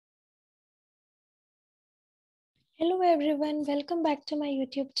Hello everyone, welcome back to my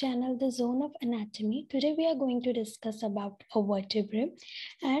YouTube channel, The Zone of Anatomy. Today we are going to discuss about a vertebrae,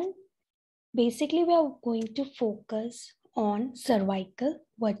 and basically we are going to focus on cervical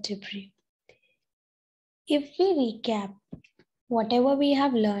vertebrae. If we recap whatever we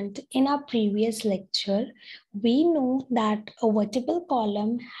have learned in our previous lecture, we know that a vertebral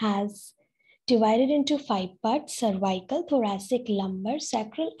column has divided into 5 parts: cervical, thoracic, lumbar,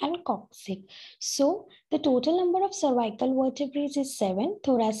 sacral, and coccyx. So the total number of cervical vertebrae is 7,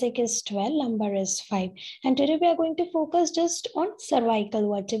 thoracic is 12, lumbar is 5. And today we are going to focus just on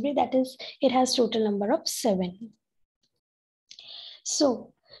cervical vertebrae, that is, it has total number of 7.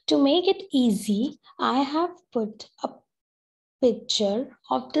 So to make it easy, I have put a picture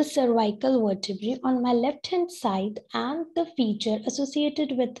of the cervical vertebrae on my left hand side and the feature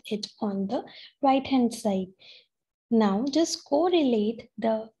associated with it on the right hand side. Now just correlate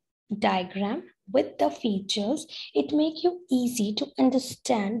the diagram with the features. It makes you easy to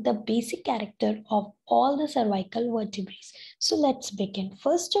understand the basic character of all the cervical vertebrae. So let's begin.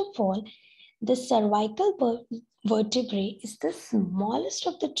 First of all, the cervical vertebrae is the smallest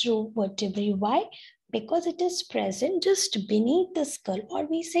of the true vertebrae. Why? Because it is present just beneath the skull, or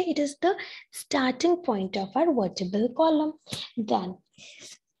we say it is the starting point of our vertebral column. Then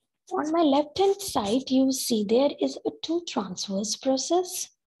on my left hand side, you see there is a 2 transverse process,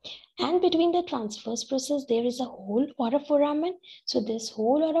 and between the transverse process there is a hole or a foramen. So this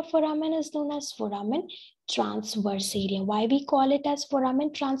hole or a foramen is known as foramen transversarium. Why we call it as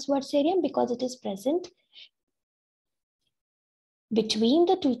foramen transversarium? Because it is present between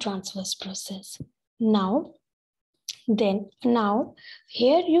the 2 transverse process. Now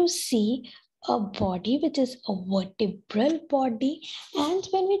here you see a body which is a vertebral body, and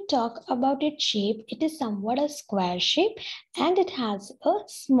when we talk about its shape, it is somewhat a square shape and it has a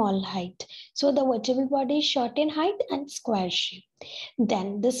small height. So the vertebral body is short in height and square shape.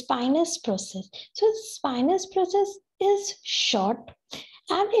 Then the spinous process. So the spinous process is short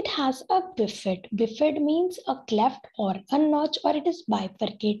and it has a bifid. Bifid means a cleft or a notch, or it is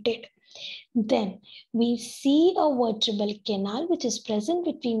bifurcated. Then we see a vertebral canal which is present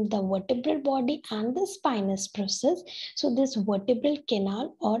between the vertebral body and the spinous process. So this vertebral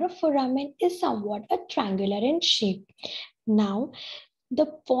canal or a foramen is somewhat a triangular in shape. Now, the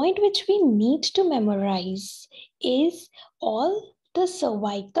point which we need to memorize is all the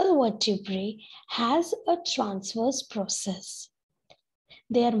cervical vertebrae has a transverse process.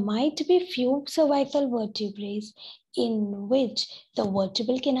 There might be few cervical vertebrae in which the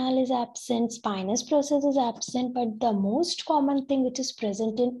vertebral canal is absent, spinous process is absent, but the most common thing which is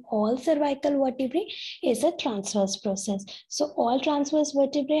present in all cervical vertebrae is a transverse process. So all transverse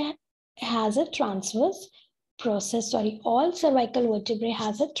vertebrae has a transverse process. All cervical vertebrae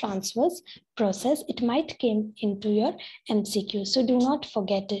has a transverse process. It might come into your MCQ, so do not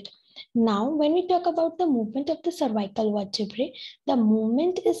forget it. Now, when we talk about the movement of the cervical vertebrae, the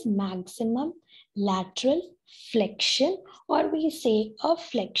movement is maximum lateral flexion, or we say a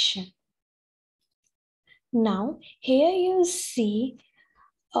flexion. Now, here you see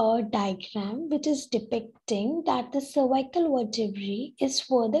a diagram which is depicting that the cervical vertebrae is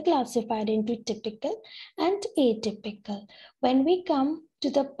further classified into typical and atypical. When we come to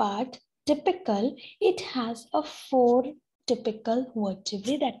the part typical, it has a 4 typical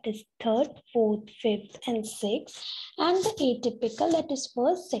vertebrae, that is 3rd, 4th, 5th, and 6th, and the atypical, that is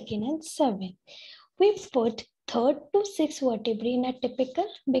 1st, 2nd, and 7th. We put 3rd to 6th vertebrae in a typical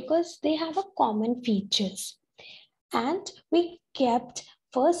because they have a common features, and we kept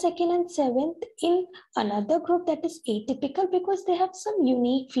 1st, 2nd, and 7th in another group, that is atypical, because they have some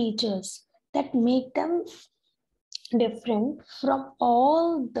unique features that make them different from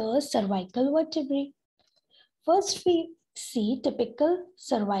all the cervical vertebrae. First, we see typical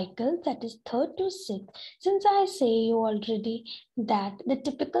cervical, that is 3rd to 6th. Since I say you already that the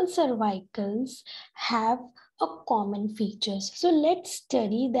typical cervicals have a common features, so let's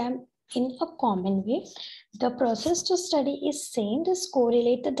study them in a common way. The process to study is same. Just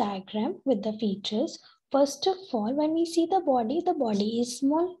correlate the diagram with the features. First of all, when we see the body is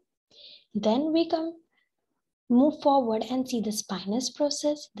small. Then we move forward and see the spinous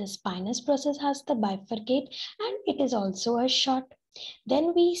process. The spinous process has the bifurcate and it is also a short.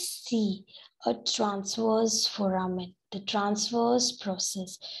 Then we see a transverse foramen, the transverse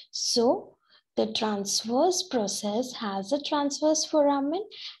process. So the transverse process has a transverse foramen,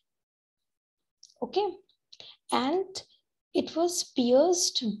 okay, and it was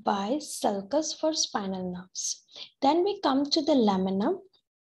pierced by sulcus for spinal nerves. Then we come to the lamina.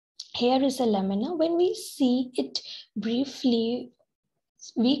 Here is a lamina. When we see it briefly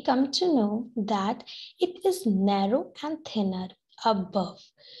we come to know that it is narrow and thinner above.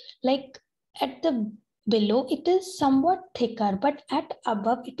 Like at the below, it is somewhat thicker, but at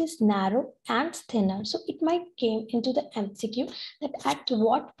above, it is narrow and thinner. So it might came into the MCQ that at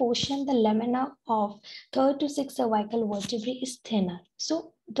what portion the lamina of third to sixth cervical vertebrae is thinner.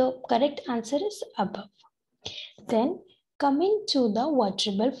 So the correct answer is above. Then coming to the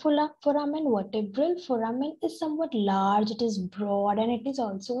foramen, vertebral foramen is somewhat large, it is broad, and it is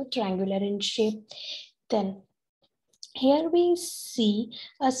also triangular in shape. Then here we see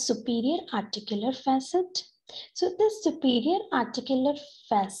a superior articular facet. So this superior articular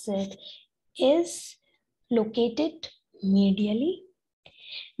facet is located medially.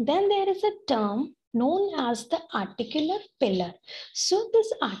 Then there is a term known as the articular pillar. So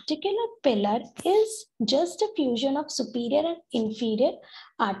this articular pillar is just a fusion of superior and inferior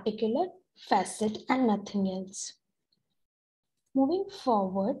articular facet and nothing else. Moving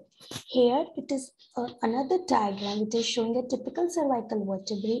forward, here it is another diagram which is showing a typical cervical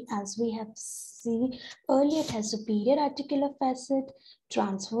vertebrae. As we have seen earlier, it has superior articular facet,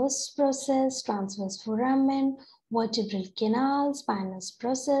 transverse process, transverse foramen, vertebral canal, spinous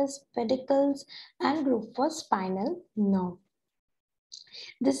process, pedicles, and groove for spinal nerve.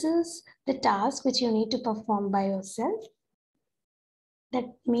 This is the task which you need to perform by yourself. That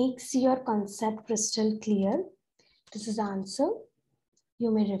makes your concept crystal clear. This is the answer.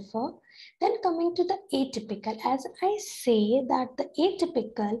 You may refer. Then coming to the atypical, as I say that the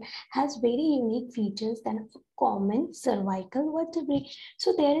atypical has very unique features than a common cervical vertebrae.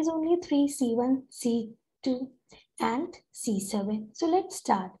 So there is only 3 C1, C2 and C7. So let's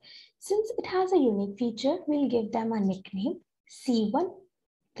start. Since it has a unique feature, we'll give them a nickname C1,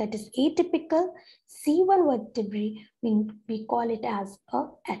 that is atypical. C1 vertebrae, we call it as a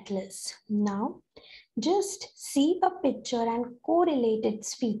atlas. Now just see a picture and correlate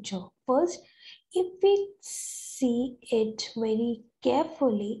its feature. First, if we see it very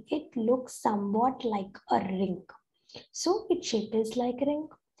carefully, it looks somewhat like a ring. So its shape is like a ring.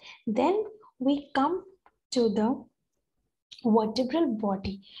 Then we come to the vertebral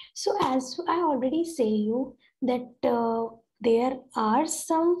body. So as I already say you that there are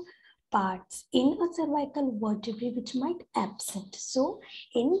some parts in a cervical vertebrae which might absent. So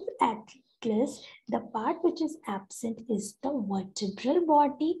in atlas, the part which is absent is the vertebral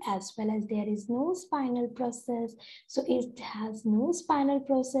body, as well as there is no spinal process. So it has no spinal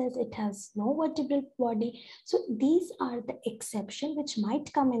process, it has no vertebral body. So these are the exception which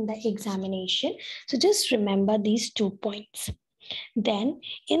might come in the examination. So just remember these 2 points. Then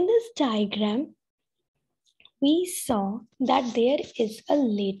in this diagram, we saw that there is a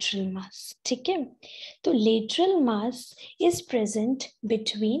lateral mass. Okay? So lateral mass is present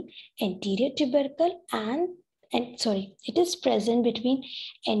between anterior tubercle and it is present between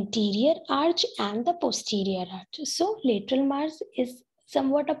anterior arch and the posterior arch. So lateral mass is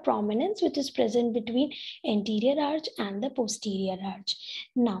somewhat a prominence which is present between anterior arch and the posterior arch.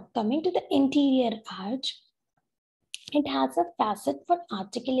 Now coming to the anterior arch, it has a facet for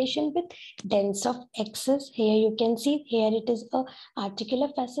articulation with dens of axis. Here you can see, here it is a articular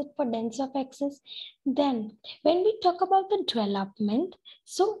facet for dens of axis. Then when we talk about the development,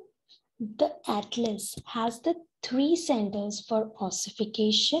 so the atlas has the 3 centers for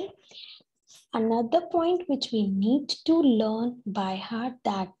ossification. Another point which we need to learn by heart,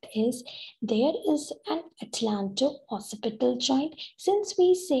 that is there is an atlanto-occipital joint. Since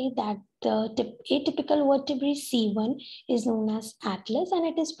we say that the atypical vertebrae C1 is known as atlas and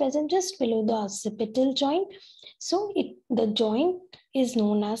it is present just below the occipital joint. So the joint is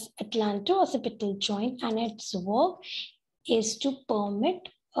known as atlanto-occipital joint, and its work is to permit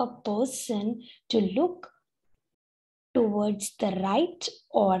a person to look towards the right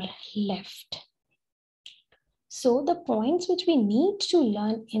or left. So the points which we need to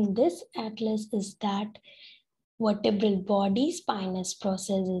learn in this atlas is that vertebral body spinous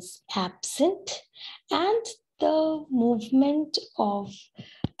process is absent and the movement of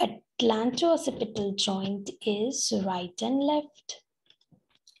atlanto-occipital joint is right and left.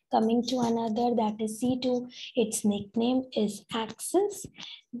 Coming to another, that is C2, its nickname is axis.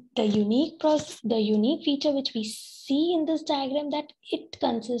 The unique feature which we see in this diagram, that it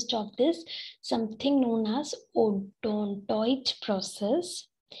consists of this something known as odontoid process.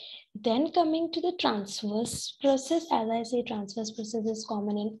 Then coming to the transverse process, as I say, transverse process is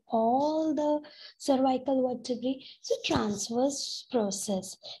common in all the cervical vertebrae. So transverse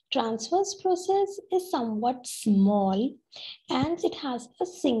process is somewhat small and it has a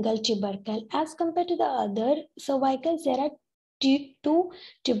single tubercle. As compared to the other cervicals, there are two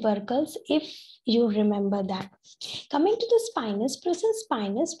tubercles, if you remember that. Coming to the spinous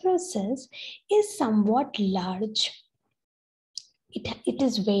process is somewhat large. It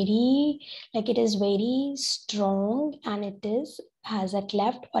is very strong, and has a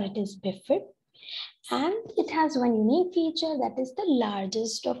cleft, or it is bifid. And it has one unique feature, that is the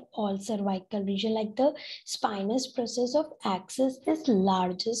largest of all cervical region. Like the spinous process of axis is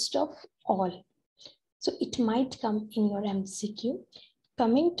largest of all. So it might come in your MCQ.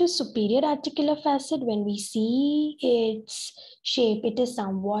 Coming to superior articular facet, when we see its shape, it is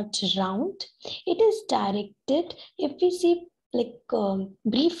somewhat round. It is directed, if we see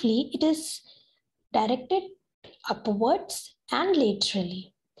briefly, it is directed upwards and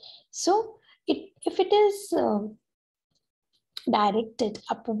laterally. So if it is directed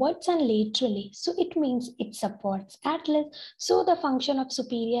upwards and laterally, so it means it supports atlas. So the function of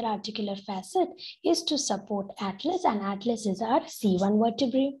superior articular facet is to support atlas, and atlas is our C1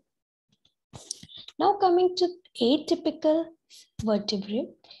 vertebrae. Now coming to atypical vertebrae,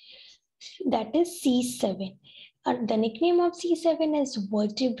 that is C7. The nickname of C7 is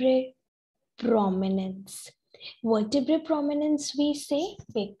vertebrae prominence. Vertebrae prominence we say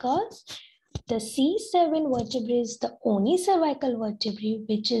because the C7 vertebrae is the only cervical vertebrae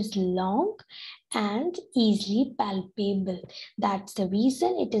which is long and easily palpable. That's the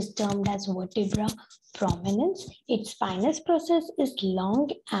reason it is termed as vertebra prominence. Its spinous process is long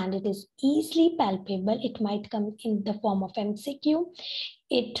and it is easily palpable. It might come in the form of MCQ.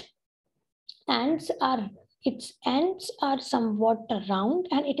 Its ends are somewhat round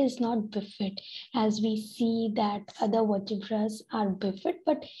and it is not bifid, as we see that other vertebrae are bifid,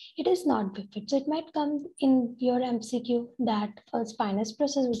 but it is not bifid. So it might come in your MCQ that a spinous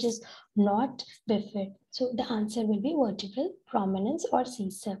process which is not bifid. So the answer will be vertebral prominence, or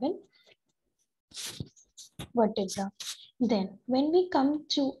C7 vertebra. Then when we come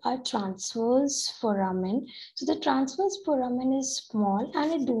to a transverse foramen, so the transverse foramen is small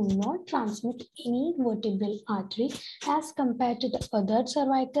and it do not transmit any vertebral artery as compared to the other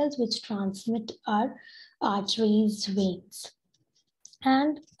cervicals which transmit our arteries, veins.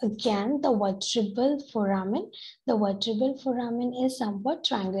 And again, the vertebral foramen is somewhat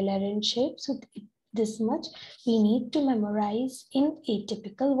triangular in shape. So this much we need to memorize in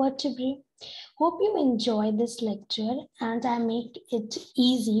atypical vertebrae. Hope you enjoy this lecture, and I make it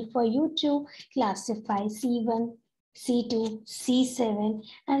easy for you to classify C1, C2, C7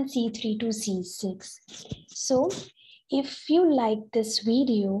 and C3 to C6. So if you like this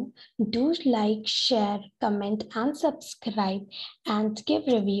video, do like, share, comment and subscribe, and give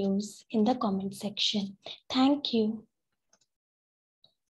reviews in the comment section. Thank you.